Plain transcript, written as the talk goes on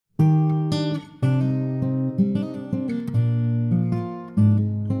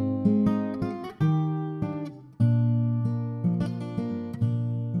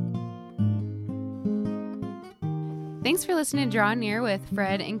Thanks for listening to Draw Near with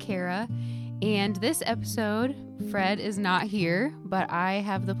Fred and Kara. And this episode, Fred is not here, but I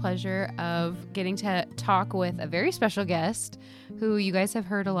have the pleasure of getting to talk with a very special guest who you guys have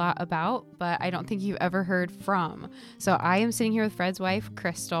heard a lot about, but I don't think you've ever heard from. So I am sitting here with Fred's wife,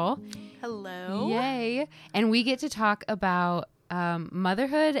 Crystal. Hello. Yay. And we get to talk about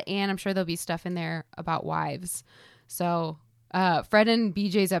motherhood, and I'm sure there'll be stuff in there about wives. So Fred and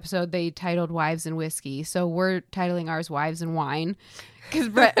BJ's episode, they titled Wives and Whiskey. So we're titling ours Wives and Wine. Because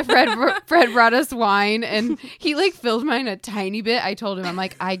Fred brought us wine, and he filled mine a tiny bit. I told him, I'm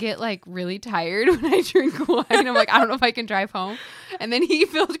like, I get really tired when I drink wine. I'm like, I don't know if I can drive home. And then he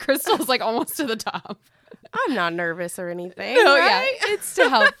filled Crystal's almost to the top. I'm not nervous or anything. Oh right? Yeah, it's to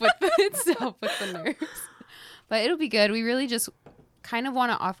help with the nerves. But it'll be good. We really just kind of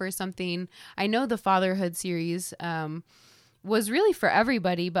want to offer something. I know the fatherhood series was really for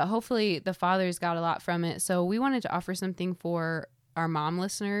everybody, but hopefully the fathers got a lot from it. So we wanted to offer something for our mom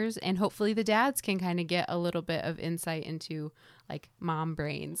listeners, and hopefully the dads can kind of get a little bit of insight into mom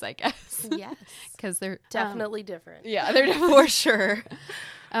brains, I guess. Yes. Because they're definitely different. Yeah, they're definitely for sure.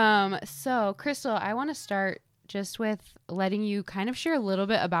 So Crystal, I want to start just with letting you kind of share a little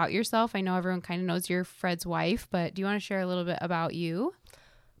bit about yourself. I know everyone kind of knows you're Fred's wife, but do you want to share a little bit about you?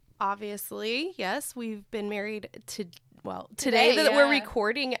 Obviously, yes. We've been married today that we're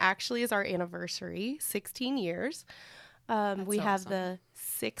recording actually is our anniversary, 16 years. We have the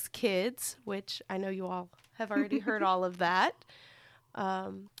 6 kids, which I know you all have already heard all of that.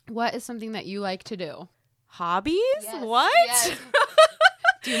 What is something that you like to do? Hobbies? Yes. What? Yes.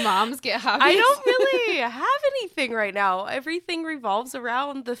 Do moms get hobbies? I don't really have anything right now. Everything revolves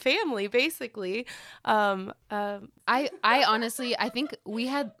around the family, basically. I honestly, I think we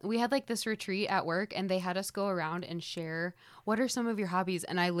had this retreat at work, and they had us go around and share what are some of your hobbies.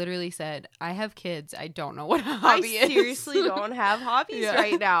 And I literally said, I have kids. I don't know what a hobby is. I seriously don't have hobbies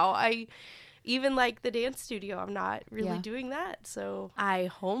right now. Even the dance studio, I'm not really doing that. So I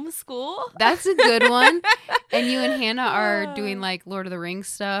homeschool. That's a good one. And you and Hannah are doing Lord of the Rings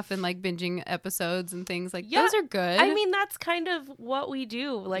stuff and binging episodes and things those are good. I mean, that's kind of what we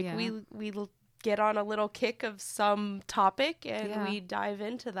do. We get on a little kick of some topic and we dive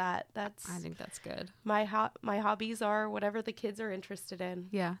into that. I think that's good. My hobbies are whatever the kids are interested in.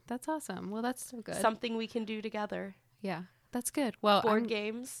 Yeah, that's awesome. Well, that's so good. Something we can do together. Yeah. That's good. Well, board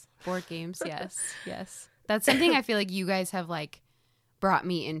games, yes, yes. That's something I feel you guys have brought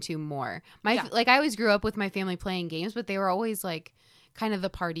me into more. I always grew up with my family playing games, but they were always kind of the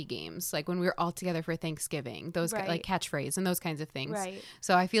party games, when we were all together for Thanksgiving, those catchphrase and those kinds of things. Right.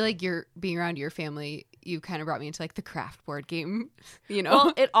 So I feel you're being around your family, you kind of brought me into the craft board game,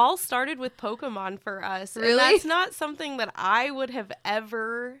 Well, it all started with Pokemon for us. Really? And that's not something that I would have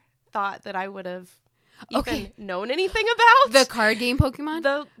ever thought that I would have even known anything about. The card game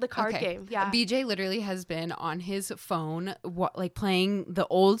Pokemon? The card game, yeah. BJ literally has been on his phone playing the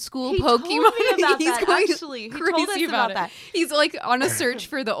old school he Pokemon. Told me about He's that, actually. He told us about that. He's on a search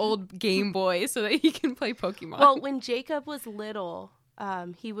for the old Game Boy so that he can play Pokemon. Well, when Jacob was little, I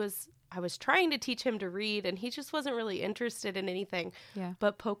was trying to teach him to read, and he just wasn't really interested in anything. Yeah.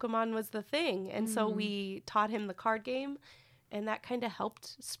 But Pokemon was the thing, and so we taught him the card game. And that kind of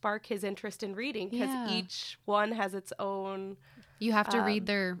helped spark his interest in reading because each one has its own. You have to read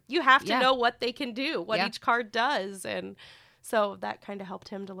their. You have to know what they can do, what each card does. And so that kind of helped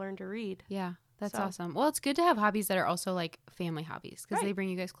him to learn to read. Yeah, that's awesome. Well, it's good to have hobbies that are also family hobbies because they bring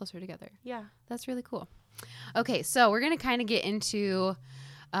you guys closer together. Yeah. That's really cool. Okay, so we're going to kind of get into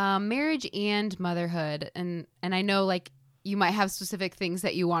marriage and motherhood. And I know you might have specific things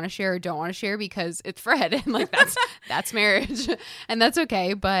that you want to share or don't want to share because it's Fred and that's marriage and that's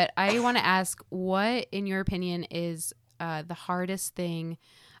okay. But I want to ask, what in your opinion is the hardest thing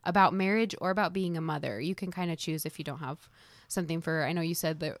about marriage or about being a mother? You can kind of choose if you don't have something for, I know you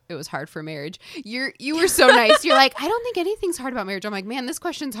said that it was hard for marriage. You were so nice. You're I don't think anything's hard about marriage. I'm man, this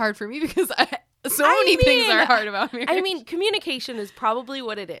question's hard for me because many things are hard about marriage. I mean, communication is probably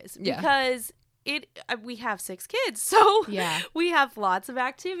what it is because we have 6 kids, so we have lots of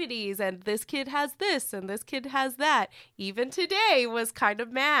activities, and this kid has this and this kid has that. Even today was kind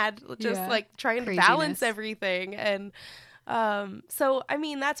of mad, just trying to balance everything. And so I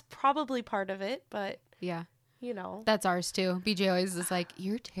mean, that's probably part of it, but that's ours too. BJ always is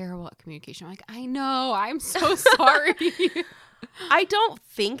you're terrible at communication. I'm I know, I'm so sorry. I don't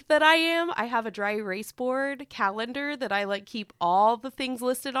think that I am. I have a dry erase board calendar that I keep all the things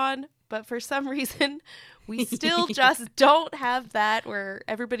listed on. But for some reason, we still just don't have that where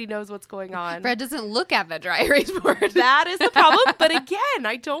everybody knows what's going on. Fred doesn't look at the dry erase board. That is the problem. But again,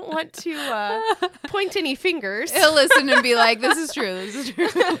 I don't want to point any fingers. He'll listen and be like, this is true. This is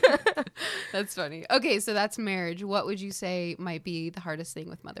true. That's funny. Okay, so that's marriage. What would you say might be the hardest thing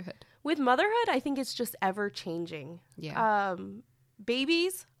with motherhood? With motherhood, I think it's just ever changing. Yeah.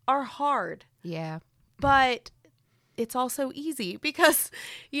 Babies are hard. Yeah. But it's also easy because,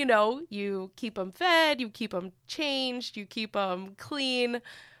 you keep them fed, you keep them changed, you keep them clean,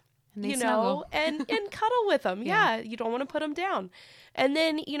 and and cuddle with them. Yeah. You don't want to put them down. And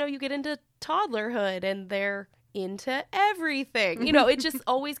then, you get into toddlerhood and they're into everything. It just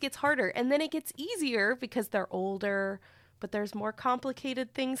always gets harder. And then it gets easier because they're older, but there's more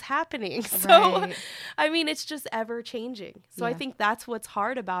complicated things happening. So, right. I mean, it's just ever changing. So I think that's what's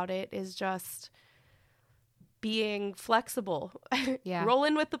hard about it is just being flexible,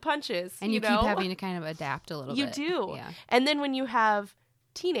 rolling with the punches. And you keep having to kind of adapt a little bit. You do. Yeah. And then when you have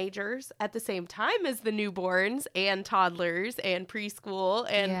teenagers at the same time as the newborns and toddlers and preschool,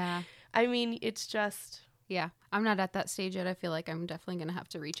 and I mean, it's just... Yeah, I'm not at that stage yet. I feel like I'm definitely going to have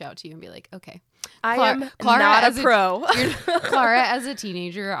to reach out to you and be like, okay. I am not a pro. Clara, as a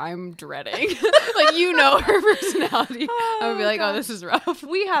teenager, I'm dreading. Like, her personality. I would be like, oh, this is rough.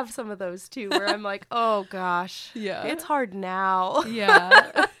 We have some of those too where I'm like, oh gosh, it's hard now.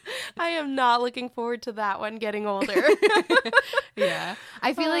 Yeah. I am not looking forward to that one getting older. Yeah.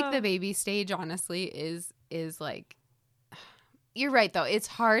 I feel like the baby stage, honestly, is like, you're right though. It's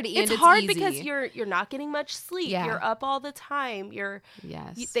hard and it's hard easy. because you're not getting much sleep. Yeah. You're up all the time.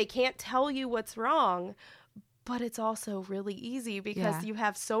 They can't tell you what's wrong, but it's also really easy because you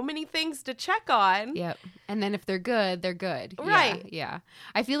have so many things to check on. Yep. And then if they're good, they're good. Right. Yeah.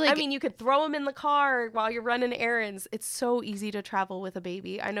 I feel like you could throw them in the car while you're running errands. It's so easy to travel with a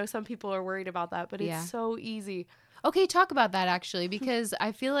baby. I know some people are worried about that, but it's so easy. Okay, talk about that actually, because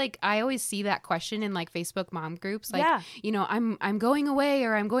I feel like I always see that question in like Facebook mom groups. Like, I'm going away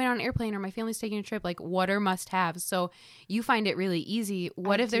or I'm going on an airplane or my family's taking a trip. Like, what are must-haves? So you find it really easy.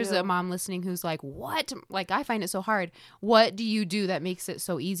 What if there's a mom listening who's like, what? Like, I find it so hard. What do you do that makes it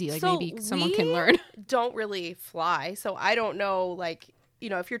so easy? Like, maybe someone can learn. Don't really fly. So I don't know, like,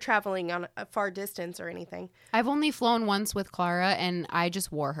 if you're traveling on a far distance or anything. I've only flown once with Clara, and I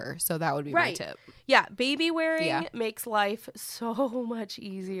just wore her. So that would be my tip. Yeah, baby wearing makes life so much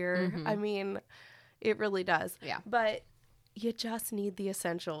easier. Mm-hmm. I mean, it really does. Yeah. But you just need the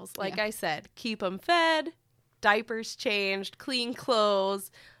essentials. Like I said, keep them fed, diapers changed, clean clothes,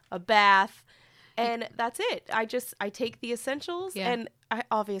 a bath. And that's it. I take the essentials and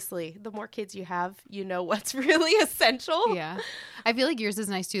obviously the more kids you have, what's really essential. Yeah. I feel like yours is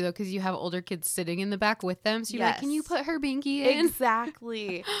nice too though, because you have older kids sitting in the back with them. So you're like, can you put her binky in?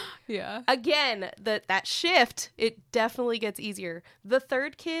 Exactly. Yeah. Again, that shift, it definitely gets easier. The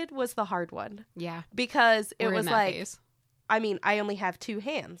third kid was the hard one. Yeah. Because it was like, phase. I only have two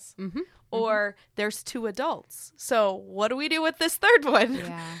hands. Mm-hmm. Or there's two adults. So what do we do with this third one?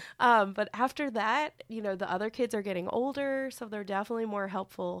 Yeah. But after that, the other kids are getting older, so they're definitely more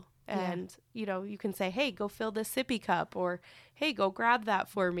helpful. And, you can say, hey, go fill this sippy cup, or hey, go grab that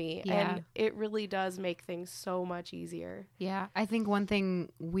for me. Yeah. And it really does make things so much easier. Yeah. I think one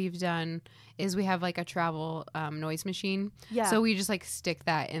thing we've done is we have like a travel noise machine. Yeah. So we just like stick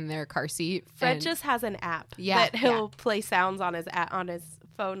that in their car seat. Fred just has an app that he'll play sounds on his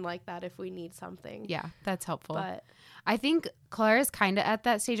phone like that if we need something. Yeah, that's helpful. But I think Clara's kind of at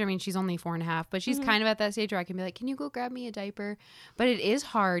that stage. I mean, she's only 4.5, but she's kind of at that stage where I can be like, can you go grab me a diaper? But it is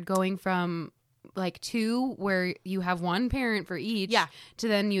hard going from like 2 where you have one parent for each to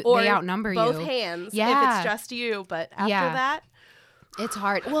then they outnumber both you. Both hands if it's just you. But after that, it's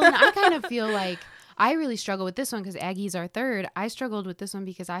hard. Well, and I kind of feel like I really struggle with this one because Aggie's our third. I struggled with this one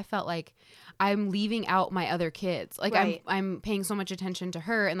because I felt like I'm leaving out my other kids. Like I'm paying so much attention to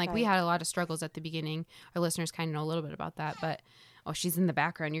her. And like we had a lot of struggles at the beginning. Our listeners kind of know a little bit about that. But she's in the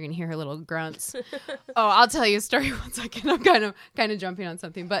background. You're going to hear her little grunts. I'll tell you a story 1 second. I'm kind of jumping on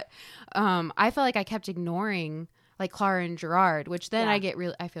something. But I felt like I kept ignoring like Clara and Gerard, which then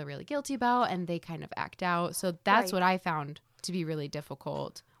I feel really guilty about, and they kind of act out. So that's what I found to be really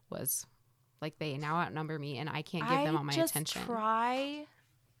difficult was like they now outnumber me and I can't give them all my attention.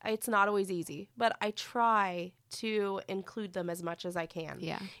 It's not always easy, but I try to include them as much as I can.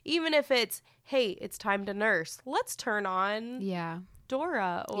 Yeah. Even if it's, hey, it's time to nurse. Let's turn on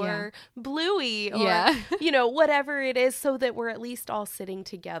Dora or Bluey or, whatever it is so that we're at least all sitting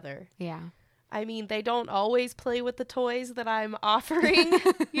together. Yeah. I mean, they don't always play with the toys that I'm offering,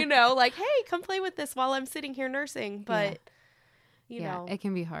 like, hey, come play with this while I'm sitting here nursing. But you know. It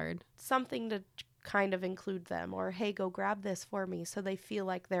can be hard. Something to kind of include them, or hey, go grab this for me, so they feel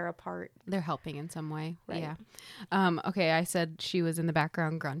like they're a part. They're helping in some way. Right. Yeah. Okay, I said she was in the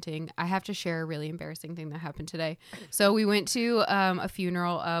background grunting. I have to share a really embarrassing thing that happened today. So we went to a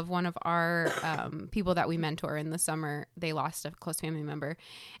funeral of one of our people that we mentor in the summer. They lost a close family member.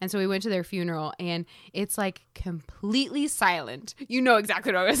 And so we went to their funeral, and it's like completely silent. You know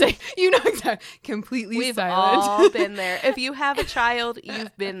exactly what I was saying. You know exactly. Completely silent. We've all been there. If you have a child,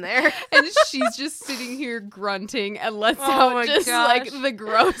 you've been there. And she's just sitting here grunting and lets out just like the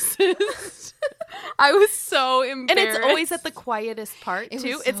grossest. I was so embarrassed. And it's always at the quietest part too.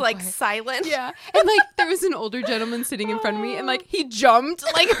 So it's like quiet. silent. Yeah. And like there was an older gentleman sitting in front of me, and like he jumped,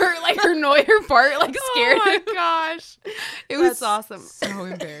 like her part like scared him. Oh my gosh. That's awesome. So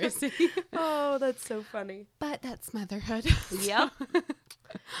embarrassing. Oh, that's so funny. But that's motherhood. Yep.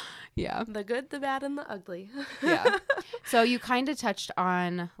 Yeah. The good, the bad, and the ugly. Yeah. So you kind of touched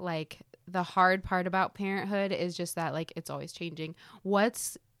on like the hard part about parenthood is just that like it's always changing.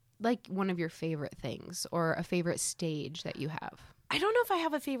 What's like one of your favorite things or a favorite stage that you have? I don't know if I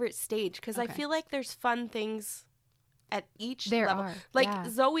have a favorite stage because I feel like there's fun things at each level. Are. Like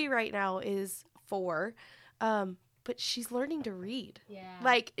Zoe right now is 4, but she's learning to read. Yeah.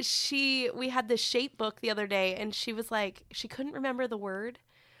 Like we had this shape book the other day, and she was like, she couldn't remember the word,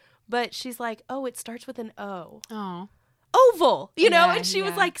 but she's like, oh, it starts with an O. Oh. Oval, you know, and she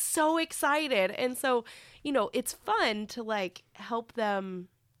was like so excited. And so, you know, it's fun to like help them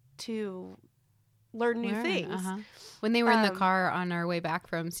to learn new things. When they were in the car on our way back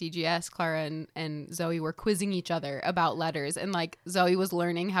from CGS, Clara and Zoe were quizzing each other about letters, and like Zoe was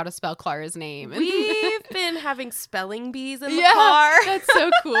learning how to spell Clara's name. We've been having spelling bees in the car. That's so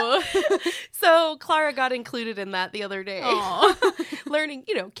cool. So Clara got included in that the other day. Learning,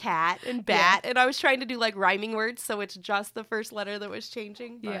 you know, cat and bat, and I was trying to do like rhyming words, so it's just the first letter that was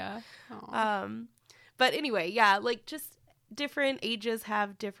changing. But, but anyway, like just different ages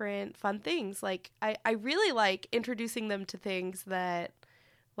have different fun things. Like I really like introducing them to things that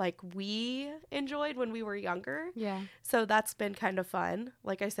like we enjoyed when we were younger. Yeah. So that's been kind of fun.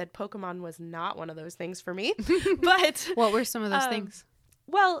 Like I said, Pokemon was not one of those things for me. But what were some of those things?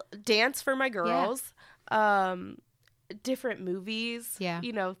 Well, dance for my girls. Different movies. Yeah.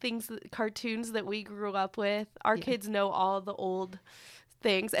 You know, cartoons that we grew up with. Our kids know all the old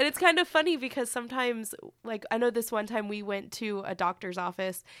things. And it's kind of funny because sometimes, like, I know this one time we went to a doctor's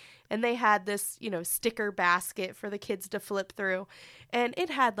office and they had this, you know, sticker basket for the kids to flip through. And it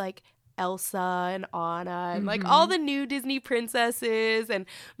had like Elsa and Anna and like all the new Disney princesses. And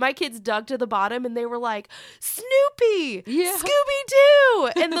my kids dug to the bottom and they were like, Snoopy, Scooby-Doo.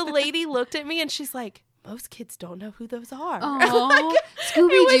 And the lady looked at me and she's like, most kids don't know who those are. Like,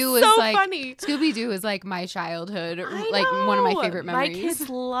 Scooby-Doo was so like funny. Scooby-Doo is like my childhood, like one of my favorite memories. My kids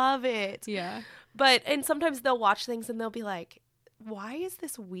love it. Yeah. And sometimes they'll watch things and they'll be like, why is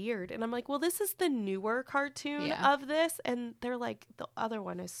this weird? And I'm like, well, this is the newer cartoon of this. And they're like, the other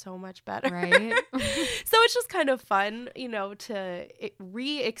one is so much better. Right. So it's just kind of fun, you know, to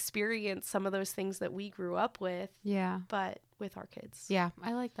re-experience some of those things that we grew up with. Yeah. But with our kids. Yeah.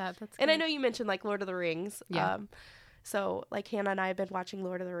 I like that. That's good. And I know you mentioned like Lord of the Rings. Yeah. So like Hannah and I have been watching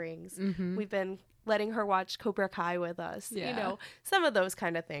Lord of the Rings. We've been letting her watch Cobra Kai with us. You know, some of those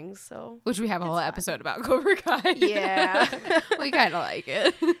kind of things. So which we have a whole episode about Cobra Kai. Yeah. We kind of like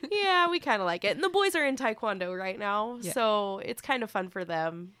it. Yeah, we kind of like it. And the boys are in Taekwondo right now. Yeah. So it's kind of fun for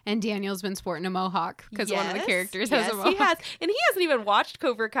them. And Daniel's been sporting a mohawk because one of the characters has a mohawk. He has. And he hasn't even watched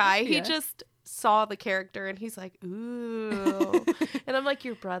Cobra Kai. He just saw the character and he's like, ooh. And I'm like,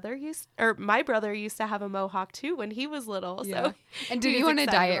 my brother used to have a mohawk too when he was little. Yeah. So and did you want to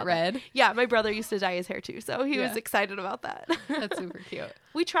dye it red? Yeah, my brother used to dye his hair too, so he was excited about that. That's super cute.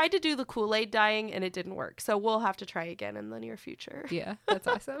 We tried to do the Kool-Aid dyeing and it didn't work, so we'll have to try again in the near future. Yeah, that's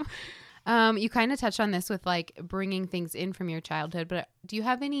awesome. You kind of touched on this with like bringing things in from your childhood, but do you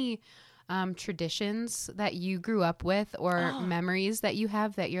have any traditions that you grew up with or memories that you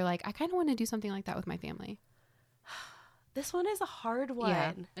have that you're like, I kind of want to do something like that with my family? This one is a hard one.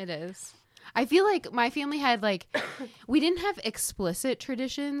 Yeah, it is. I feel like my family had like, we didn't have explicit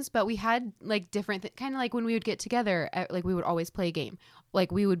traditions, but we had like different, kind of like when we would get together, like we would always play a game.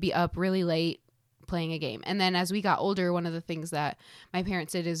 Like we would be up really late playing a game. And then as we got older, one of the things that my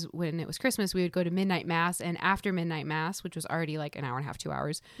parents did is when it was Christmas, we would go to midnight mass, and after midnight mass, which was already like an hour and a half, 2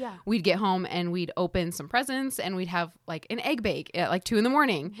 hours, we'd get home and we'd open some presents and we'd have like an egg bake at like 2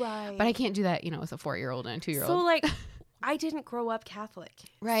 a.m. Right. But I can't do that, you know, with a 4-year-old and a 2-year-old. So like I didn't grow up Catholic.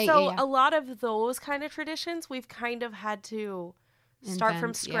 Right. So a lot of those kind of traditions we've kind of had to start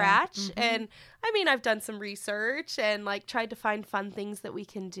from scratch. Yeah. And I mean, I've done some research and like tried to find fun things that we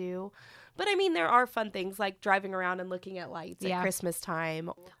can do. But I mean, there are fun things like driving around and looking at lights at Christmas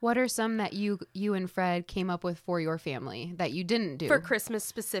time. What are some that you and Fred came up with for your family that you didn't do? For Christmas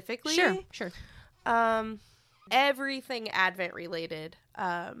specifically? Sure. Everything Advent related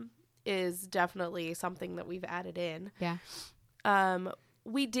is definitely something that we've added in. Yeah.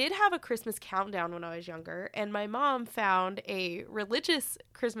 We did have a Christmas countdown when I was younger, and my mom found a religious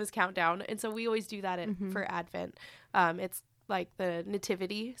Christmas countdown, and so we always do that for Advent. It's like the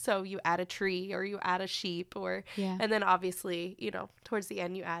nativity, so you add a tree or you add a sheep, and then obviously, you know, towards the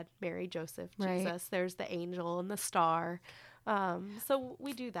end you add Mary, Joseph, Jesus. There's the angel and the star. So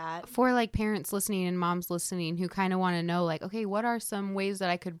we do that. For like parents listening and moms listening who kind of want to know like, okay, what are some ways that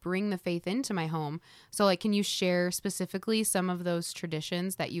I could bring the faith into my home? So like, can you share specifically some of those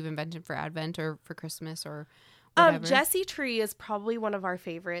traditions that you've invented for Advent or for Christmas or whatever? Jesse Tree is probably one of our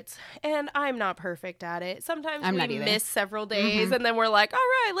favorites, and I'm not perfect at it. Sometimes we miss several days, and then we're like, all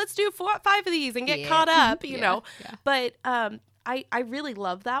right, let's do 4 or 5 of these and get caught up, you know. Yeah. But I really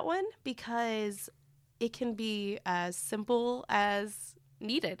love that one because it can be as simple as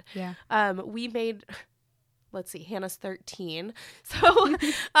needed. Yeah. We made, let's see, Hannah's 13. So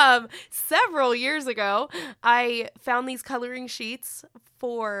several years ago, I found these coloring sheets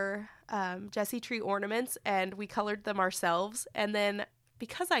for Jesse Tree ornaments, and we colored them ourselves. And then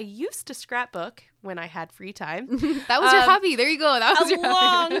because I used to scrapbook when I had free time. That was your hobby. There you go. That was your hobby.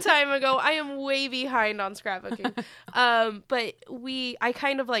 A long time ago. I am way behind on scrapbooking. But I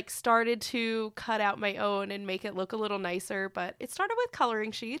kind of like started to cut out my own and make it look a little nicer. But it started with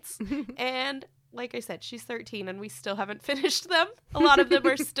coloring sheets. And like I said, she's 13 and we still haven't finished them. A lot of them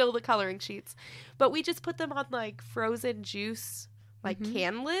are still the coloring sheets. But we just put them on like frozen juice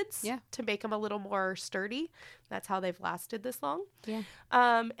can lids to make them a little more sturdy. That's how they've lasted this long. Yeah.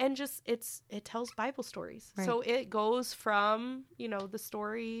 And just it tells Bible stories. Right. So it goes from, you know, the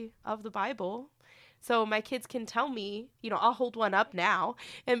story of the Bible. So my kids can tell me, you know, I'll hold one up now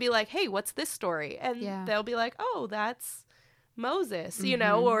and be like, hey, what's this story? And they'll be like, oh, that's Moses, you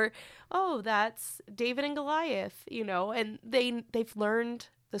know, or, oh, that's David and Goliath, you know, and they've learned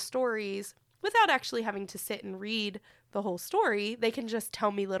the stories without actually having to sit and read the whole story. They can just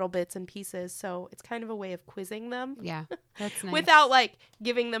tell me little bits and pieces. So it's kind of a way of quizzing them. Yeah, that's nice. Without like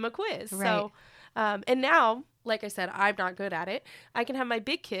giving them a quiz. Right. So, and now, like I said, I'm not good at it. I can have my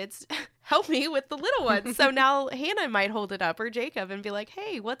big kids help me with the little ones. So now Hannah might hold it up or Jacob and be like,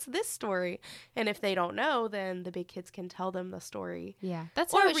 hey, what's this story? And if they don't know, then the big kids can tell them the story. Yeah,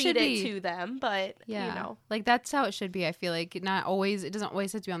 that's how it should be. Or read it to them, but, you know. Like, that's how it should be. I feel like it doesn't always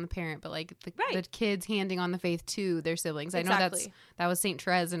have to be on the parent, but like the kids handing on the faith to their siblings. Exactly. I know that was St.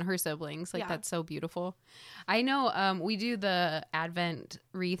 Therese and her siblings. Like, that's so beautiful. I know we do the Advent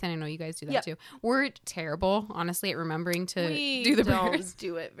wreath, and I know you guys do that too. We're terrible, honestly, at remembering to do the prayers. We don't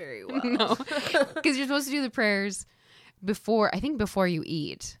do it very well. No, because you're supposed to do the prayers before you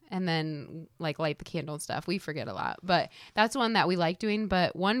eat, and then like light the candle and stuff. We forget a lot, but that's one that we like doing.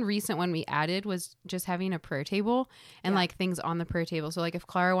 But one recent one we added was just having a prayer table and like things on the prayer table. So like if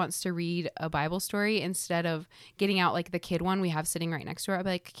Clara wants to read a Bible story, instead of getting out like the kid one we have sitting right next to her, I'll be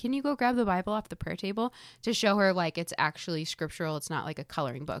like, can you go grab the Bible off the prayer table, to show her like it's actually scriptural. It's not like a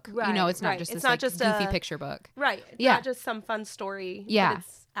coloring book. Right, you know, it's not just this like goofy picture book. Right. It's not just some fun story. Yeah. But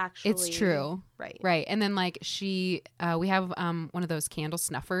actually, it's true. Right. And then like we have one of those candle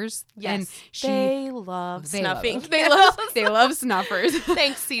snuffers. Yes. And they love snuffing. They love snuffers.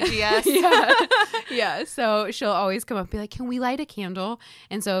 Thanks, CGS. Yeah. So she'll always come up and be like, can we light a candle?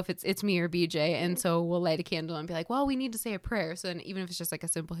 And so if it's me or BJ, and so we'll light a candle and be like, well, we need to say a prayer. So then even if it's just like a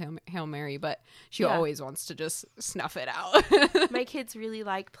simple Hail Mary, but she always wants to just snuff it out. My kids really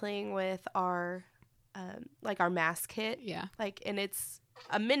like playing with our our mass kit. Yeah. Like, and it's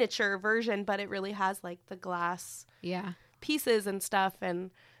a miniature version, but it really has like the glass pieces and stuff,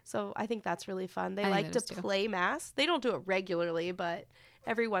 and so I think that's really fun. They like to play mass. They don't do it regularly, but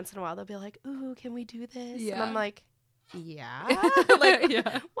every once in a while they'll be like, ooh, can we do this? And I'm like, why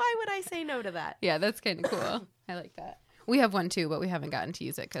would I say no to that? Yeah, that's kind of cool. I like that. We have one too, but we haven't gotten to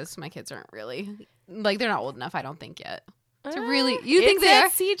use it because my kids aren't really like, they're not old enough, I don't think, yet. To really, you think they are?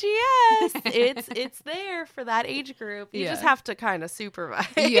 CGS. It's there for that age group. You just have to kind of supervise.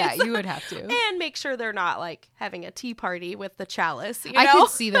 Yeah, you would have to, and make sure they're not like having a tea party with the chalice. You know? I could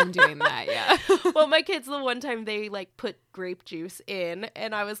see them doing that. Yeah. Well, my kids, the one time they like put grape juice in,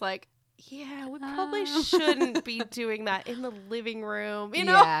 and I was like, yeah, we probably shouldn't be doing that in the living room. You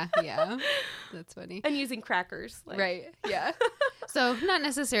know? Yeah. That's funny. And using crackers. Right. Yeah. So not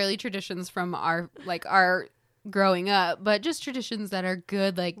necessarily traditions from our growing up, but just traditions that are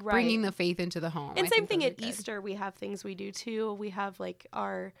good, like bringing the faith into the home. And same thing at Easter, we have things we do too. We have like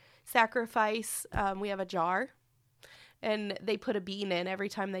our sacrifice. We have a jar, and they put a bean in every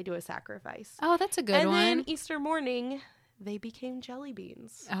time they do a sacrifice. Oh, that's a good one. And then Easter morning, they became jelly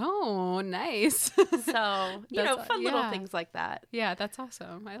beans. Oh, nice. So, fun little things like that. Yeah, that's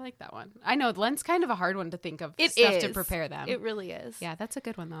awesome. I like that one. I know Lent's kind of a hard one to think of to prepare them. It really is. Yeah, that's a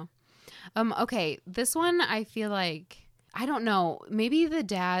good one though. Okay, this one I feel like, I don't know, maybe the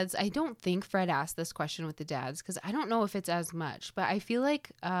dads, I don't think Fred asked this question with the dads because I don't know if it's as much, but I feel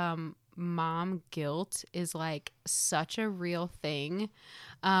like mom guilt is like such a real thing.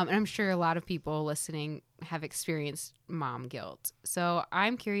 And I'm sure a lot of people listening have experienced mom guilt. So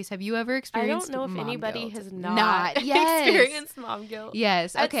I'm curious, have you ever experienced I don't know if anybody has not experienced mom guilt.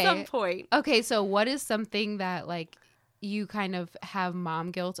 Yes. Okay. At some point. Okay. So what is something that like you kind of have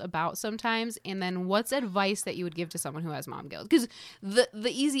mom guilt about sometimes? And then what's advice that you would give to someone who has mom guilt? Because the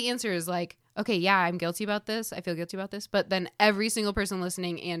easy answer is like, okay, yeah, I'm guilty about this. I feel guilty about this. But then every single person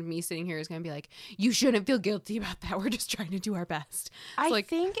listening and me sitting here is going to be like, you shouldn't feel guilty about that. We're just trying to do our best. I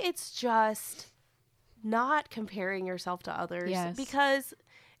think it's just not comparing yourself to others. Yes. Because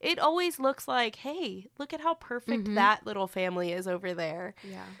it always looks like, hey, look at how perfect that little family is over there.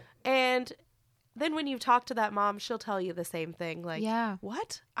 Yeah. And then when you talk to that mom, she'll tell you the same thing. Like,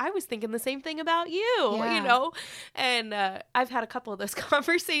 what? I was thinking the same thing about you, And I've had a couple of those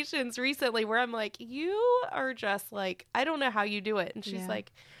conversations recently where I'm like, you are just like, I don't know how you do it. And she's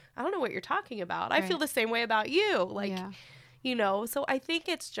like, I don't know what you're talking about. Right. I feel the same way about you. Like, so I think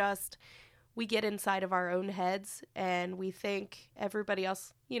it's just, we get inside of our own heads and we think everybody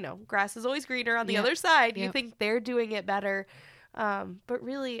else, grass is always greener on the other side. You think they're doing it better. But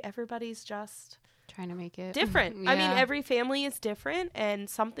really everybody's just trying to make it different. I mean, every family is different, and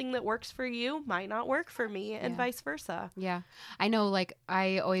something that works for you might not work for me, and vice versa. Yeah. I know, like,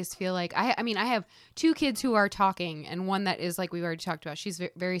 I always feel like I have 2 kids who are talking, and one that is like we've already talked about. She's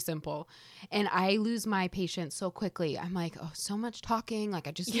very simple, and I lose my patience so quickly. I'm like, oh, so much talking. Like,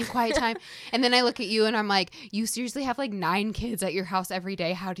 I just need quiet time. And then I look at you and I'm like, you seriously have like 9 kids at your house every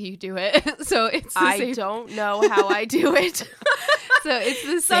day. How do you do it? So it's I don't know how I do it. So it's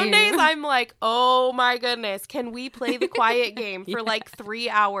the same. Some days I'm like, oh my goodness, can we play the quiet game for like 3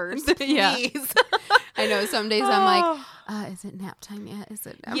 hours, please? Yeah. I know. Some days I'm like, is it nap time yet? Is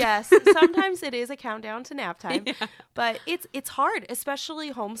it nap time? Yes. Sometimes it is a countdown to nap time, but it's hard,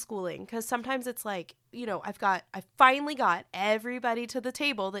 especially homeschooling, because sometimes it's like, I finally got everybody to the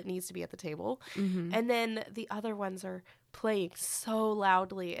table that needs to be at the table. Mm-hmm. And then the other ones are playing so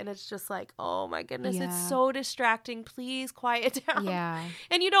loudly, and it's just like, oh my goodness, it's so distracting. Please quiet down. Yeah.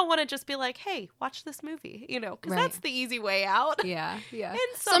 And you don't want to just be like, hey, watch this movie, because that's the easy way out. Yeah. And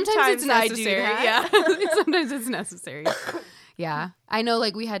sometimes it's necessary. Yeah. Sometimes it's necessary. Yeah. I know,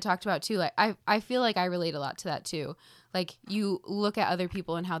 like we had talked about too, like I feel like I relate a lot to that too. Like, you look at other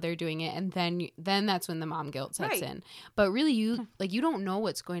people and how they're doing it, and then that's when the mom guilt sets in. But really, you don't know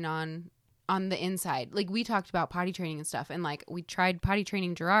what's going on the inside. Like, we talked about potty training and stuff, and like we tried potty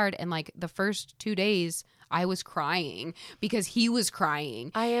training Gerard, and like the first 2 days I was crying because he was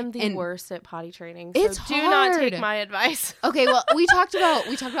crying. I am the worst at potty training. So it's hard. Do not take my advice. Okay, well, we talked about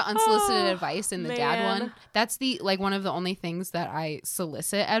unsolicited advice in the dad one. That's one of the only things that I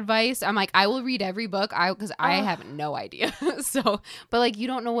solicit advice. I'm like, I will read every book because I have no idea. So, but like, you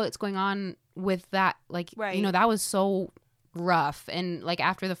don't know what's going on with that. Like, that was so rough. And like,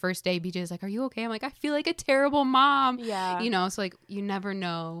 after the first day, BJ's like, are you okay? I'm like, I feel like a terrible mom. Yeah. So like, you never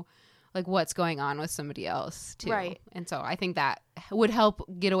know like what's going on with somebody else too. Right. And so I think that would help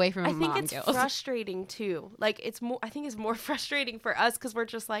get away from mom guilt. I think it's frustrating too. Like, I think it's more frustrating for us because we're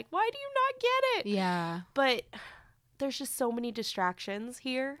just like, why do you not get it? Yeah. But there's just so many distractions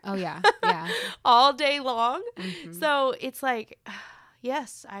here. Oh yeah. Yeah. All day long. Mm-hmm. So it's like,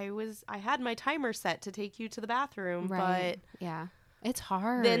 yes, I had my timer set to take you to the bathroom, but yeah. It's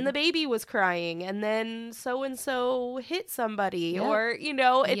hard. Then the baby was crying, and then so-and-so hit somebody, or,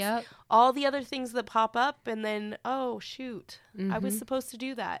 it's all the other things that pop up, and then, oh, shoot, I was supposed to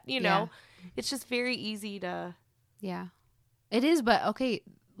do that, It's just very easy to... Yeah. It is, but okay,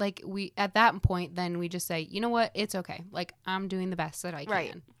 like, at that point, then we just say, you know what, it's okay. Like, I'm doing the best that I can.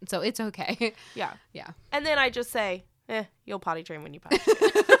 Right. So it's okay. Yeah. Yeah. And then I just say, you'll potty train when you potty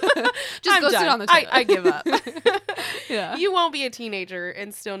train. Just go sit on the toilet. I give up. Yeah. You won't be a teenager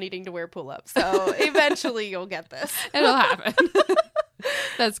and still needing to wear pull-ups. So eventually you'll get this. It'll happen.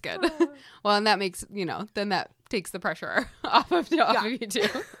 That's good. Well, and that makes, then that takes the pressure off of you too.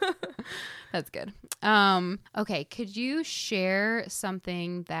 That's good. Okay. Could you share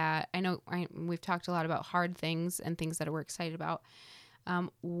something that I know we've talked a lot about hard things and things that we're excited about.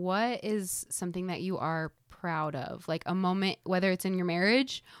 What is something that you are proud of? Like a moment, whether it's in your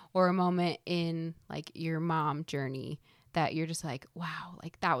marriage or a moment in like your mom journey that you're just like, wow,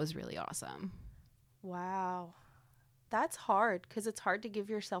 like that was really awesome. Wow. That's hard because it's hard to give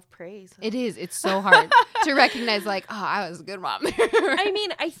yourself praise. It is. It's so hard to recognize like, oh, I was a good mom. I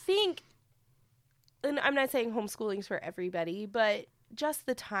mean, I think, and I'm not saying homeschooling's for everybody, but just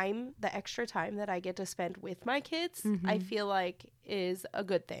the extra time that I get to spend with my kids, I feel like is a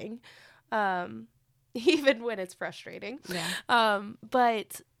good thing. Even when it's frustrating. Yeah.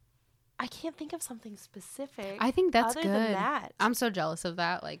 But I can't think of something specific. I think that's other good. Than that. I'm so jealous of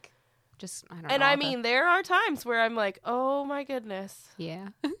that. Like, just, I don't know. And I mean, there are times where I'm like, oh my goodness. Yeah.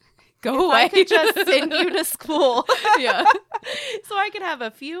 Go away. I could just send you to school. Yeah. So I could have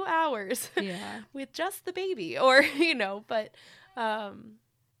a few hours with just the baby or, but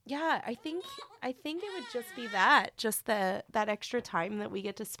yeah, I think it would just be just that extra time that we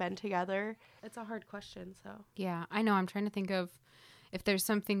get to spend together. It's a hard question. So yeah, I know. I'm trying to think of if there's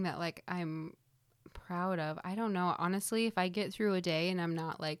something that like I'm proud of. I don't know. Honestly, if I get through a day and I'm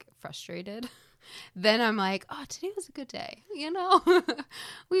not like frustrated, then I'm like, oh, today was a good day.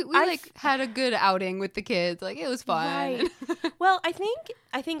 We like had a good outing with the kids. Like it was fun. Right. Well, I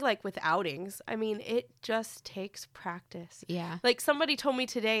think like with outings, I mean, it just takes practice. Yeah. Like somebody told me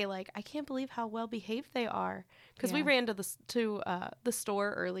today, like, I can't believe how well behaved they are. Because we ran to the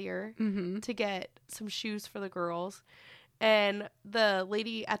store earlier to get some shoes for the girls. And the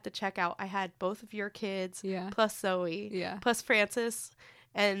lady at the checkout, I had both of your kids plus Zoe plus Francis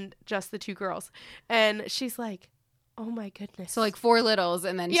and just the two girls. And she's like, oh my goodness. So like 4 littles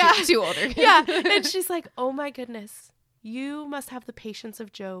and then two older kids. Yeah. And she's like, oh my goodness, you must have the patience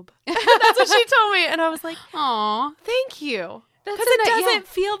of Job. That's what she told me. And I was like, aw, thank you. Because it doesn't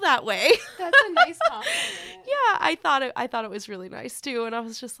feel that way. That's a nice compliment. Yeah, I thought it was really nice too. And I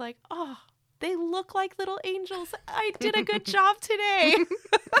was just like, oh, they look like little angels. I did a good job today.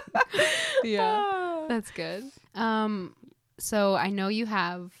 Yeah, that's good. So I know you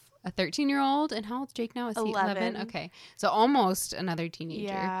have a 13-year-old, and how old's Jake now? Is he 11? Okay, so almost another teenager.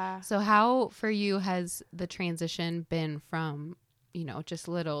 Yeah. So how for you has the transition been from, just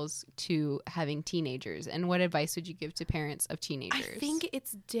littles to having teenagers? And what advice would you give to parents of teenagers? I think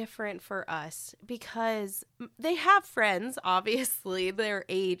it's different for us because they have friends, obviously, their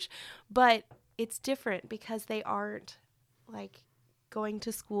age, but it's different because they aren't like going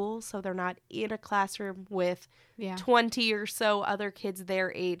to school, so they're not in a classroom with 20 or so other kids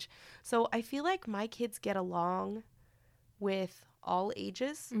their age. So I feel like my kids get along with all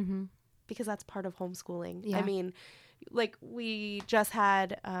ages because that's part of homeschooling. Yeah. I mean, like we just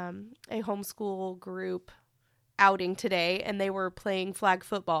had a homeschool group outing today, and they were playing flag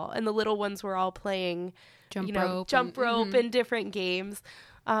football, and the little ones were all playing jump rope and different games.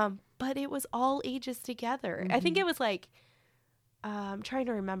 But it was all ages together. I think it was like, I'm trying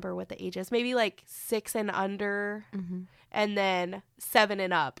to remember what the age is. Maybe like 6 and under, and then 7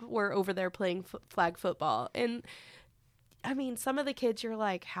 and up were over there playing flag football. And I mean, some of the kids, you're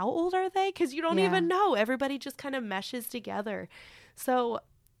like, how old are they? Because you don't even know. Everybody just kind of meshes together. So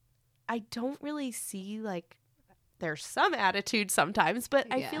I don't really see like, there's some attitude sometimes, but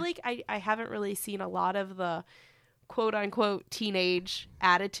I feel like I haven't really seen a lot of the quote unquote teenage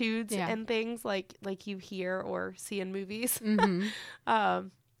attitudes and things like you hear or see in movies.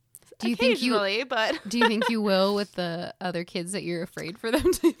 Do you think you will with the other kids that you're afraid for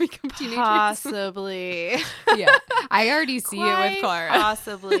them to become teenagers? Possibly. Yeah. I already see it with Clara.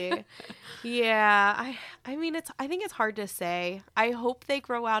 Possibly. Yeah. I mean, I think it's hard to say. I hope they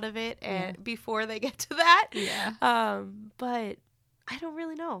grow out of it and before they get to that. Yeah. But I don't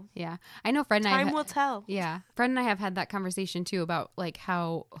really know. Yeah. I know Fred and Time will tell. Yeah. Fred and I have had that conversation too about like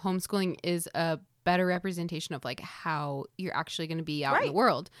how homeschooling is a better representation of like how you're actually going to be out in the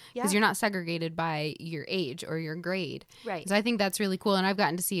world because you're not segregated by your age or your grade. Right. So I think that's really cool. And I've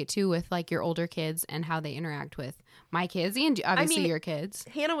gotten to see it too with like your older kids and how they interact with my kids and obviously your kids.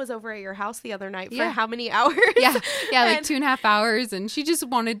 Hannah was over at your house the other night for how many hours? Yeah, like 2.5 hours, and she just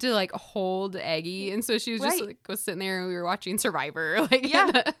wanted to like hold Eggie, and so she was just like was sitting there and we were watching Survivor, like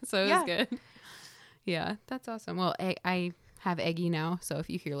so it was good. Yeah, that's awesome. Well, I have Eggie now, so if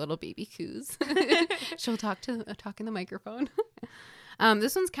you hear little baby coos, she'll talk in the microphone.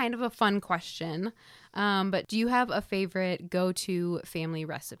 This one's kind of a fun question, but do you have a favorite go-to family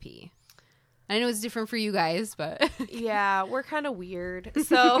recipe? I know it's different for you guys, but yeah, we're kind of weird,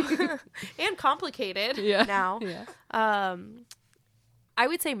 so and complicated now. Yeah. I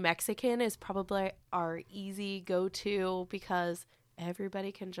would say Mexican is probably our easy go-to because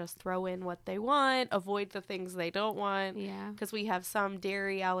everybody can just throw in what they want, avoid the things they don't want. Yeah. Because we have some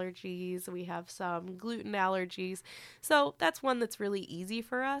dairy allergies, we have some gluten allergies. So that's one that's really easy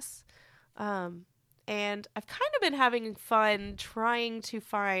for us. And I've kind of been having fun trying to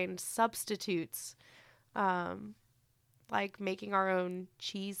find substitutes, like making our own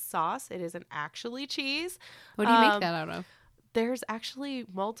cheese sauce. It isn't actually cheese. What do you make that out of? There's actually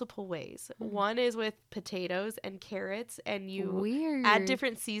multiple ways. One is with potatoes and carrots, and you add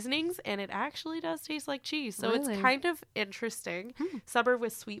different seasonings, and it actually does taste like cheese. So it's kind of interesting. Some are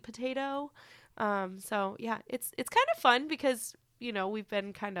with sweet potato. So yeah, it's kind of fun because, you know, we've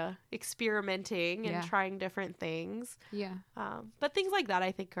been kind of experimenting and trying different things. Yeah. But things like that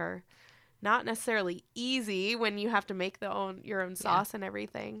I think are not necessarily easy when you have to make your own sauce and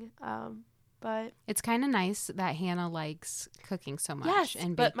everything. But it's kind of nice that Hannah likes cooking so much. Yes,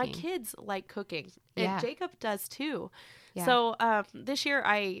 and baking. But my kids like cooking. And Jacob does too. Yeah. So this year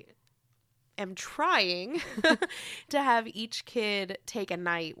I am trying to have each kid take a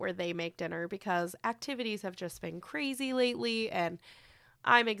night where they make dinner because activities have just been crazy lately and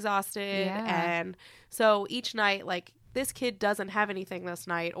I'm exhausted. And so each night, like, this kid doesn't have anything this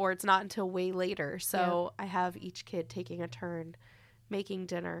night or it's not until way later. So I have each kid taking a turn making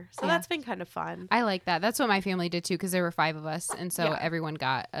dinner. So that's been kind of fun. I like that. That's what my family did too because there were 5 of us. And so everyone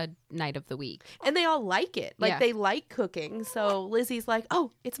got a night of the week. And they all like it. Like they like cooking. So Lizzie's like,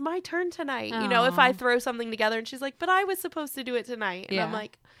 oh, it's my turn tonight. Aww. You know, if I throw something together and she's like, but I was supposed to do it tonight. And I'm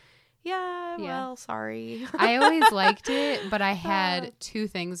like, well, sorry. I always liked it, but I had 2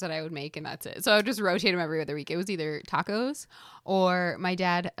 things that I would make and that's it. So I would just rotate them every other week. It was either tacos or my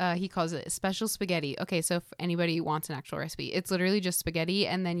dad, he calls it special spaghetti. Okay, so if anybody wants an actual recipe, it's literally just spaghetti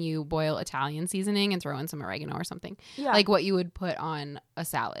and then you boil Italian seasoning and throw in some oregano or something. Yeah. Like what you would put on a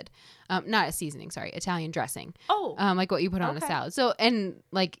salad. Not a seasoning, sorry, Italian dressing. Oh. Like what you put on a salad. So, and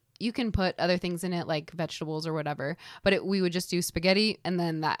like you can put other things in it like vegetables or whatever, but we would just do spaghetti and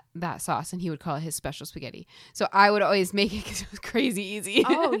then that sauce, and he would call it his special spaghetti. So I would always make it because it was crazy easy.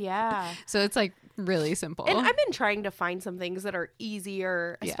 Oh, yeah. So it's like really simple. And I've been trying to find some things that are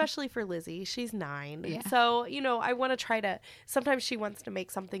easier, especially for Lizzie. She's 9. Yeah. So, you know, I want to try to, sometimes she wants to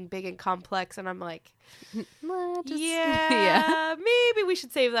make something big and complex and I'm like, maybe we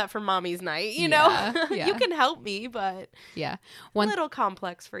should save that for mommy's night, you know? You can help me, but one little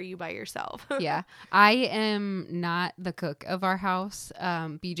complex for you by yourself. I am not the cook of our house.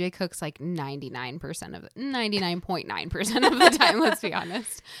 BJ cooks like 99.9% of the time, let's be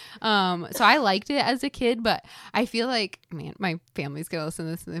honest. So I liked it as a kid, but I feel like, man, my family's gonna listen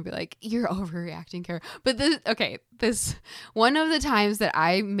to this and they'll be like, you're overreacting, Kara. But this one of the times that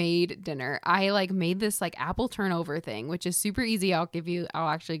I made dinner, I like made this like apple turnover thing, which is super easy. I'll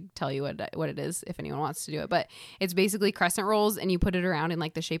actually tell you what it is if anyone wants to do it, but it's basically crescent rolls and you put it around in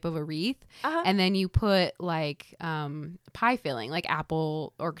like the shape of a wreath, and then you put like pie filling, like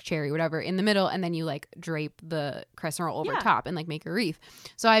apple or cherry, whatever, in the middle, and then you like drape the crescent roll over top and like make a wreath.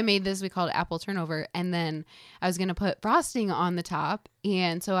 So I made this, we called it apple turnover, and then I was gonna put frosting on the top.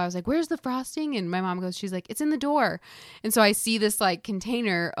 And so I was like, where's the frosting? And my mom she's like, it's in the door. And so I see this like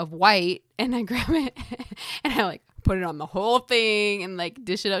container of white and I grab it and I like put it on the whole thing and like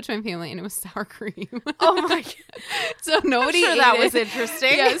dish it up to my family, and it was sour cream. Oh my God. So nobody ate that it. Was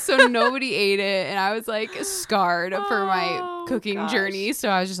interesting. Yeah, so nobody ate it, and I was like scarred for my cooking journey. So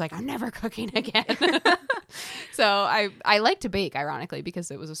I was just like, I'm never cooking again. So I like to bake, ironically, because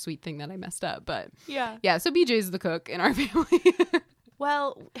it was a sweet thing that I messed up. But yeah, so BJ's the cook in our family.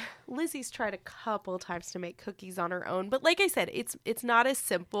 Well, Lizzie's tried a couple times to make cookies on her own, but like I said, it's not as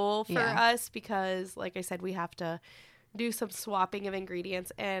simple for us because, like I said, we have to do some swapping of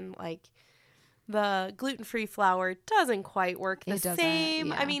ingredients, and like the gluten-free flour doesn't quite work the same.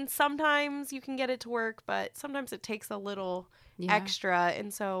 Yeah. I mean, sometimes you can get it to work, but sometimes it takes a little extra,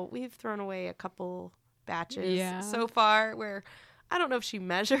 and so we've thrown away a couple batches so far where I don't know if she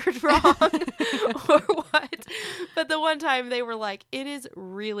measured wrong or what, but the one time they were like, it is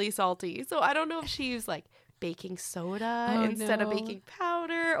really salty. So I don't know if she used like baking soda instead of baking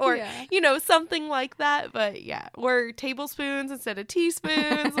powder or, you know, something like that. But or tablespoons instead of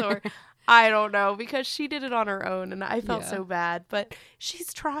teaspoons or I don't know, because she did it on her own and I felt so bad, but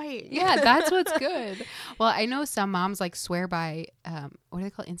she's trying. Yeah, that's what's good. Well, I know some moms like swear by, what do they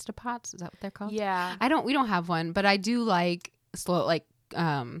call Instapots? Is that what they're called? Yeah. We don't have one, but I do like slow, like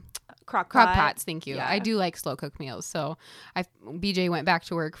crock pots. Thank you. I do like slow cooked meals. So BJ went back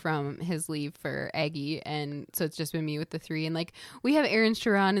to work from his leave for Aggie, and so it's just been me with the 3, and like we have errands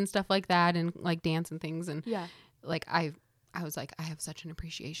to run and stuff like that, and like dance and things, and like I was like, I have such an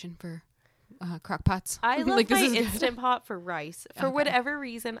appreciation for crock pots. I love like, my Instant Pot for rice. For whatever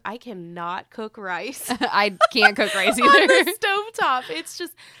reason, I cannot cook rice. I can't cook rice either. On the stovetop. It's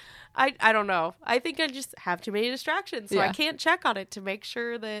just, I don't know. I think I just have too many distractions. So I can't check on it to make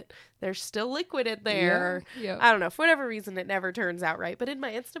sure that there's still liquid in there. Yeah. I don't know. For whatever reason, it never turns out right. But in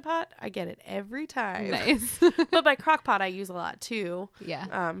my Instant Pot, I get it every time. Nice. But my crock pot, I use a lot too.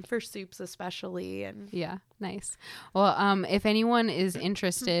 Yeah. For soups especially. And yeah. Nice. Well, if anyone is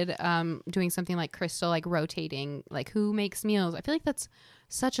interested, doing something like Crystal, like rotating, like who makes meals, I feel like that's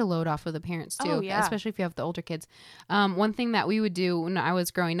such a load off of the parents too, especially if you have the older kids. One thing that we would do when I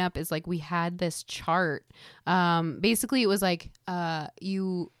was growing up is like we had this chart. Basically, it was like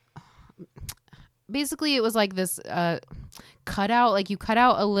Basically, it was like this cutout, like you cut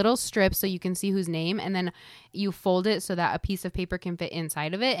out a little strip so you can see whose name, and then you fold it so that a piece of paper can fit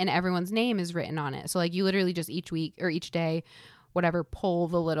inside of it, and everyone's name is written on it. So like you literally just each week or each day, whatever, pull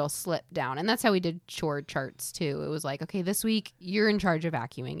the little slip down. And that's how we did chore charts too. It was like, okay, this week you're in charge of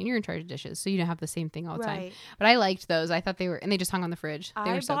vacuuming and you're in charge of dishes, so you don't have the same thing all the time. But I liked those. I thought they were, and they just hung on the fridge.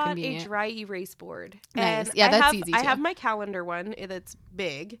 They were so convenient. I bought a dry erase board. Nice. And yeah, that's easy too. I have my calendar one that's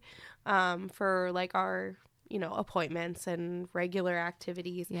big for like our appointments and regular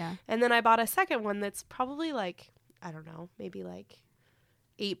activities. Yeah. And then I bought a second one that's probably like, I don't know, maybe like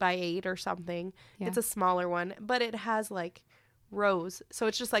 8x8 or something. Yeah. It's a smaller one, but it has like rows. So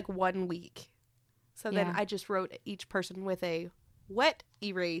it's just like 1 week. So then I just wrote each person with a wet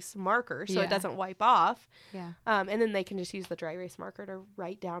erase marker so it doesn't wipe off. Yeah. And then they can just use the dry erase marker to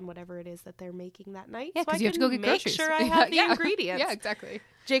write down whatever it is that they're making that night. Yeah, because you have to go get groceries. Make sure I have the ingredients. Yeah, exactly.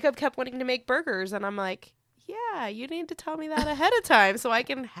 Jacob kept wanting to make burgers, and I'm like, yeah, you need to tell me that ahead of time so I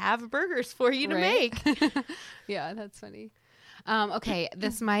can have burgers for you to make. Yeah, that's funny. Okay,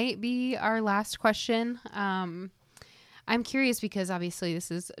 this might be our last question. I'm curious because obviously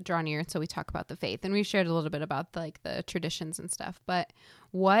this is draw near, so we talk about the faith, and we shared a little bit about like the traditions and stuff. But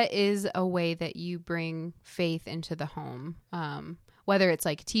what is a way that you bring faith into the home? Whether it's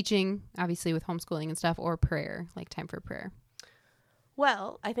like teaching, obviously with homeschooling and stuff, or prayer, like time for prayer.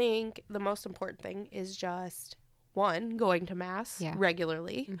 Well, I think the most important thing is just one, going to mass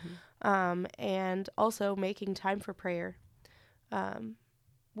regularly, and also making time for prayer.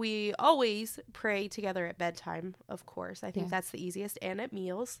 We always pray together at bedtime, of course. I think that's the easiest, and at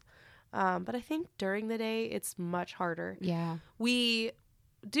meals. But I think during the day, it's much harder. Yeah. We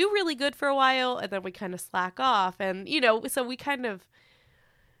do really good for a while, and then we kind of slack off. And, so we kind of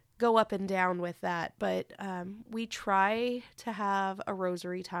go up and down with that. But we try to have a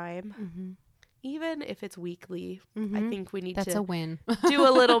rosary time. Even if it's weekly, I think we need that's a win. Do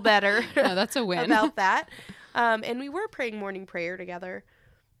a little better. No, that's a win. About that. And we were praying morning prayer together.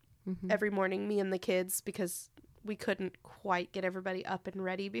 Every morning, me and the kids, because we couldn't quite get everybody up and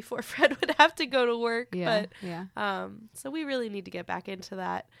ready before Fred would have to go to work. So we really need to get back into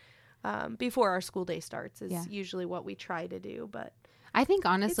that before our school day starts is usually what we try to do. But I think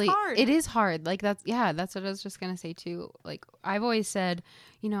honestly, it is hard. Like that's what I was just going to say too. Like I've always said,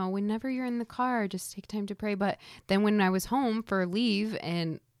 whenever you're in the car, just take time to pray. But then when I was home for leave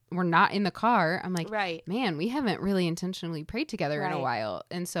and we're not in the car, I'm like, man, we haven't really intentionally prayed together in a while.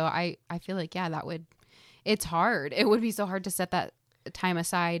 And so I feel like, it's hard. It would be so hard to set that time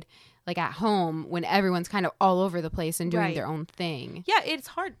aside, like at home when everyone's kind of all over the place and doing their own thing. Yeah, it's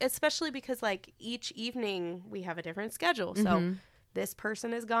hard, especially because like each evening we have a different schedule. So this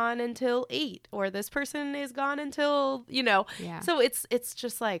person is gone until 8 or this person is gone until, So it's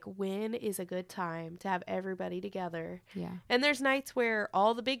just like, when is a good time to have everybody together? Yeah. And there's nights where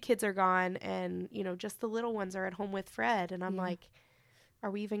all the big kids are gone and, just the little ones are at home with Fred. And I'm like,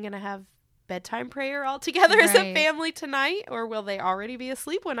 are we even going to have bedtime prayer all together as a family tonight? Or will they already be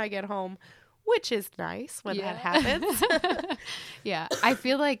asleep when I get home? Which is nice when that happens. Yeah. I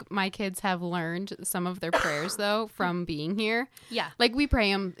feel like my kids have learned some of their prayers, though, from being here. Yeah. Like, we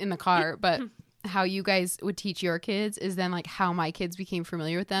pray them in the car, but how you guys would teach your kids is then, like, how my kids became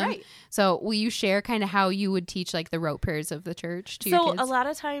familiar with them. Right. So will you share kind of how you would teach, like, the rote prayers of the church to your kids? So a lot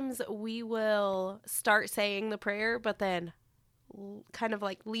of times we will start saying the prayer, but then kind of,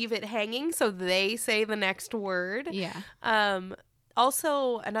 like, leave it hanging so they say the next word. Yeah.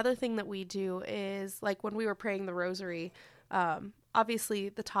 Also, another thing that we do is, like, when we were praying the rosary, obviously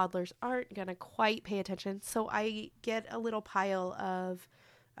the toddlers aren't going to quite pay attention. So I get a little pile of,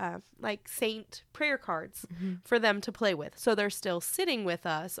 like, saint prayer cards for them to play with. So they're still sitting with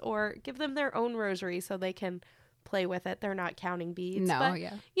us, or give them their own rosary so they can play with it. They're not counting beads. No,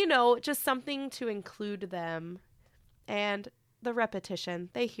 but, just something to include them. And the repetition.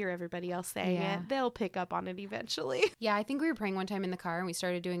 They hear everybody else saying it. They'll pick up on it eventually. Yeah, I think we were praying one time in the car and we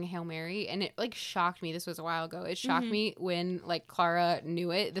started doing a Hail Mary, and it like shocked me. This was a while ago. It shocked me when like Clara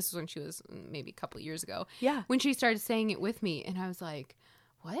knew it. This was when she was maybe a couple of years ago. Yeah. When she started saying it with me, and I was like,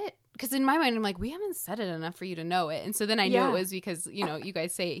 what? Because in my mind, I'm like, we haven't said it enough for you to know it. And so then I knew it was because, you know, you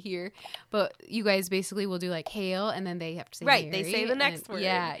guys say it here. But you guys basically will do like hail, and then they have to say Mary, they say the next word.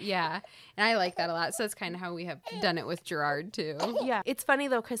 Yeah, yeah. And I like that a lot. So that's kind of how we have done it with Gerard too. Yeah. It's funny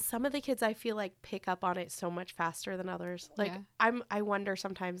though, because some of the kids I feel like pick up on it so much faster than others. Like I wonder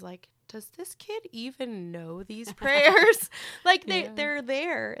sometimes, like, does this kid even know these prayers? Like they're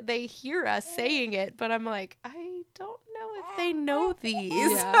there. They hear us saying it, but I'm like, I don't know if they know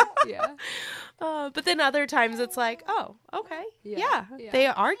these. Yeah. But then other times it's like, oh, okay. Yeah. They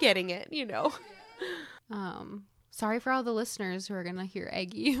are getting it, you know. Sorry for all the listeners who are going to hear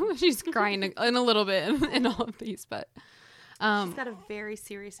Aggie. She's crying in a little bit in all of these, but she's got a very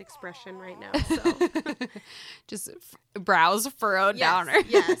serious expression right now. So just brows furrowed down her.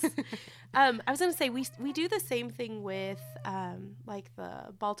 Yes. I was going to say we do the same thing with like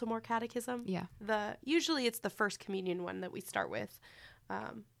the Baltimore Catechism. Yeah. Usually it's the first communion one that we start with.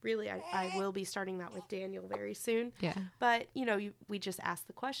 Really, I will be starting that with Daniel very soon. Yeah. But, you know, we just ask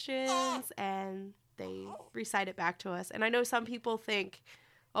the questions and they recite it back to us. And I know some people think,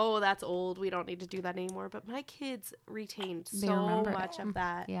 oh, that's old, we don't need to do that anymore. But my kids retained so much of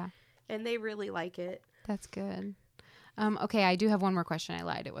that. Yeah. And they really like it. That's good. Okay, I do have one more question. I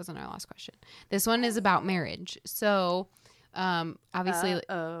lied. It wasn't our last question. This one is about marriage. So, obviously,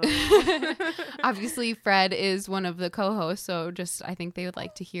 obviously Fred is one of the co-hosts. So I think they would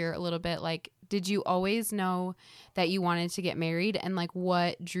like to hear a little bit, like, did you always know that you wanted to get married? And like,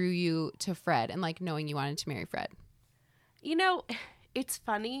 what drew you to Fred and like knowing you wanted to marry Fred? You know, it's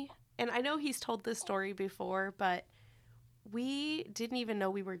funny. And I know he's told this story before, but we didn't even know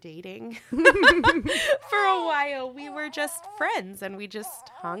we were dating for a while. We were just friends and we just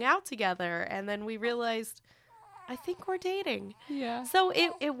hung out together. And then we realized, I think we're dating. Yeah. So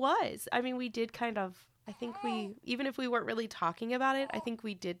it was. I mean, we did kind of, I think even if we weren't really talking about it, I think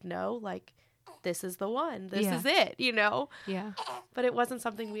we did know, like, this is the one. This is it, you know? Yeah. But it wasn't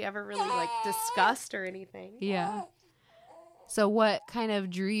something we ever really, like, discussed or anything. Yeah. So what kind of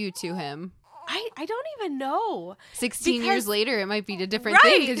drew you to him? I don't even know. 16 years later, it might be a different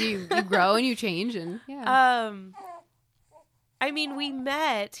thing because you grow and you change. And I mean, we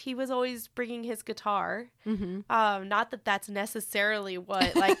met. He was always bringing his guitar. Mm-hmm. Not that that's necessarily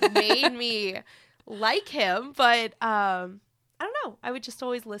what like made me like him, but I don't know. I would just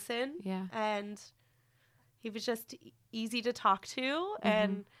always listen. Yeah, and he was just easy to talk to,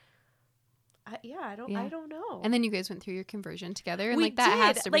 and I don't know. And then you guys went through your conversion together, and that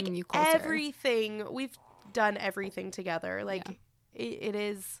has to bring you closer. Everything we've done everything together. Like it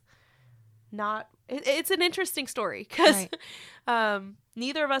is not. It's an interesting story because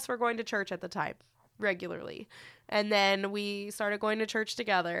neither of us were going to church at the time regularly, and then we started going to church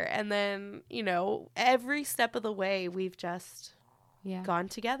together, and then every step of the way we've just gone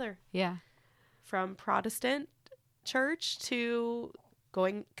together. Yeah, from Protestant church to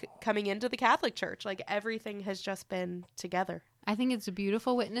coming into the Catholic Church. Like everything has just been together. I think it's a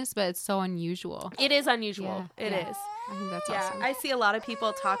beautiful witness, but it's so unusual. It is unusual. Yeah. It is. I think that's awesome. I see a lot of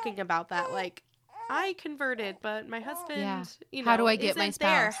people talking about that. Like, I converted, but my husband, how do I get my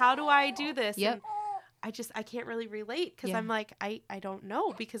spouse? There. How do I do this? Yep. And I can't really relate because I'm like, I don't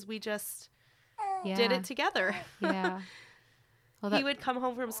know because we just did it together. Yeah. Well, he would come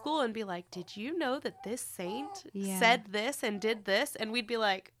home from school and be like, did you know that this saint said this and did this? And we'd be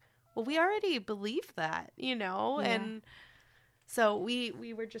like, well, we already believed that, And so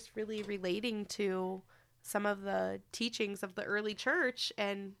we were just really relating to some of the teachings of the early church,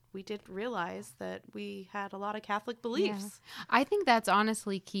 and we did realize that we had a lot of Catholic beliefs. Yeah. I think that's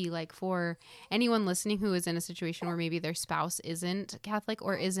honestly key, like for anyone listening who is in a situation where maybe their spouse isn't Catholic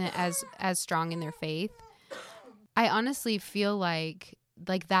or isn't as strong in their faith. I honestly feel like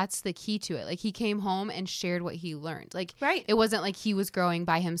that's the key to it. Like he came home and shared what he learned. Like it wasn't like he was growing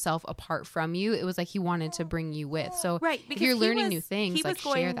by himself apart from you. It was like he wanted to bring you with. So if you're learning new things,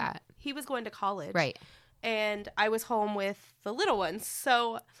 share that. He was going to college. Right. And I was home with the little ones.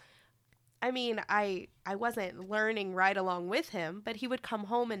 So, I mean, I wasn't learning right along with him, but he would come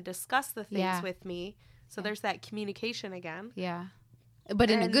home and discuss the things with me. So there's that communication again. Yeah.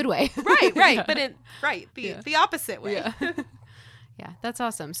 But in a good way. Right. But the opposite way. Yeah, that's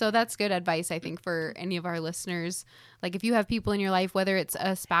awesome. So that's good advice, I think, for any of our listeners. Like if you have people in your life, whether it's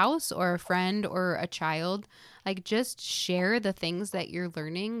a spouse or a friend or a child, like just share the things that you're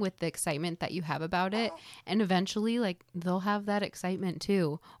learning with the excitement that you have about it. And eventually like they'll have that excitement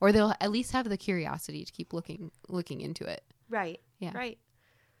too, or they'll at least have the curiosity to keep looking into it. Right. Yeah. Right.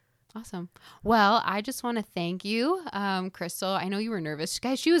 Awesome. Well, I just want to thank you, Crystal. I know you were nervous.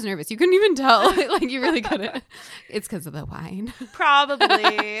 Guys, she was nervous. You couldn't even tell. Like, you really couldn't. It's because of the wine.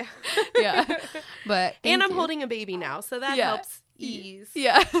 Probably. Yeah. But and I'm holding a baby now, so that helps ease.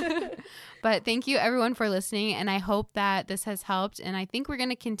 Yeah. But thank you, everyone, for listening. And I hope that this has helped. And I think we're going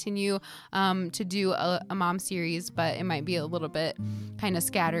to continue to do a mom series, but it might be a little bit kind of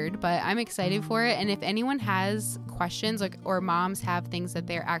scattered. But I'm excited for it. And if anyone has questions, like, or moms have things that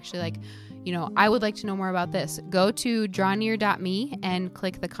they're actually like, you know, I would like to know more about this, go to drawnear.me and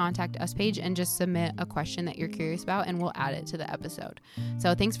click the Contact Us page and just submit a question that you're curious about, and we'll add it to the episode.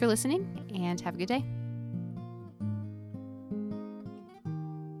 So thanks for listening and have a good day.